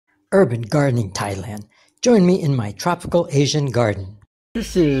urban gardening Thailand. Join me in my tropical Asian garden.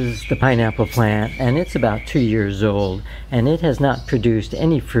 This is the pineapple plant, and it's about 2 years old, and it has not produced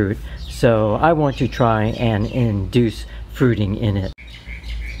any fruit, so I want to try and induce fruiting in it.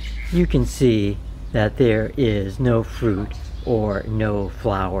 You can see that there is no fruit or no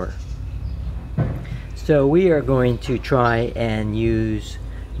flower. So we are going to try and use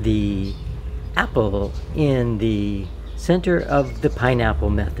the apple in the center of the pineapple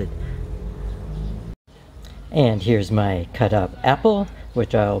method. And here's my cut up apple,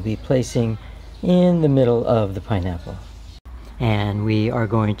 which I'll be placing in the middle of the pineapple. And we are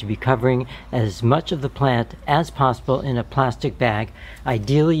going to be covering as much of the plant as possible in a plastic bag.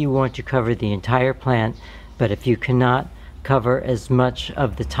 Ideally, you want to cover the entire plant, but if you cannot, cover as much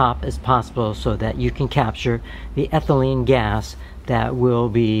of the top as possible so that you can capture the ethylene gas that will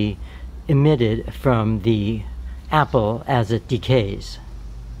be emitted from the apple as it decays.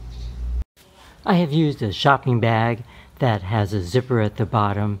 I have used a shopping bag that has a zipper at the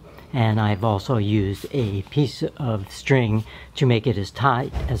bottom, and I've also used a piece of string to make it as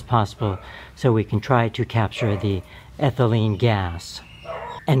tight as possible so we can try to capture the ethylene gas.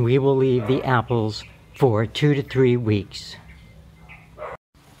 And we will leave the apples for 2 to 3 weeks.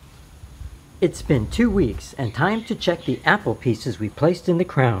 It's been 2 weeks and time to check the apple pieces we placed in the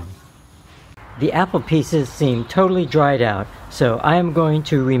crown. The apple pieces seem totally dried out, so I am going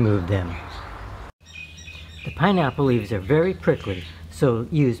to remove them. The pineapple leaves are very prickly, so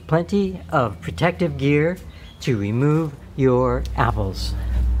use plenty of protective gear to remove your apples.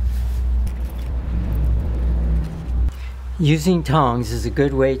 Using tongs is a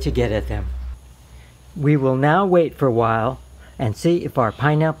good way to get at them. We will now wait for a while and see if our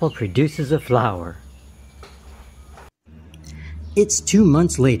pineapple produces a flower. It's 2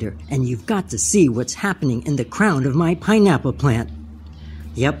 months later, and you've got to see what's happening in the crown of my pineapple plant.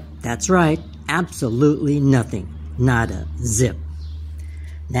 Yep, that's right. Absolutely nothing. Not a zip.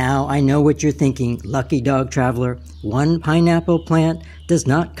 Now I know what you're thinking, lucky dog traveler. One pineapple plant does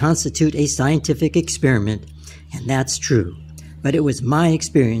not constitute a scientific experiment, and that's true. But it was my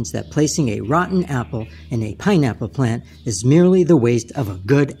experience that placing a rotten apple in a pineapple plant is merely the waste of a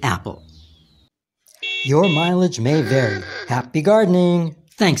good apple. Your mileage may vary. Happy gardening!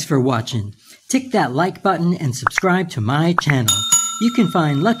 Thanks for watching. Tick that like button and subscribe to my channel. You can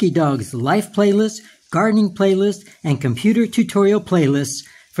find Lucky Dog's life playlist, gardening playlist, and computer tutorial playlists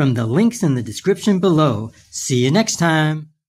from the links in the description below. See you next time!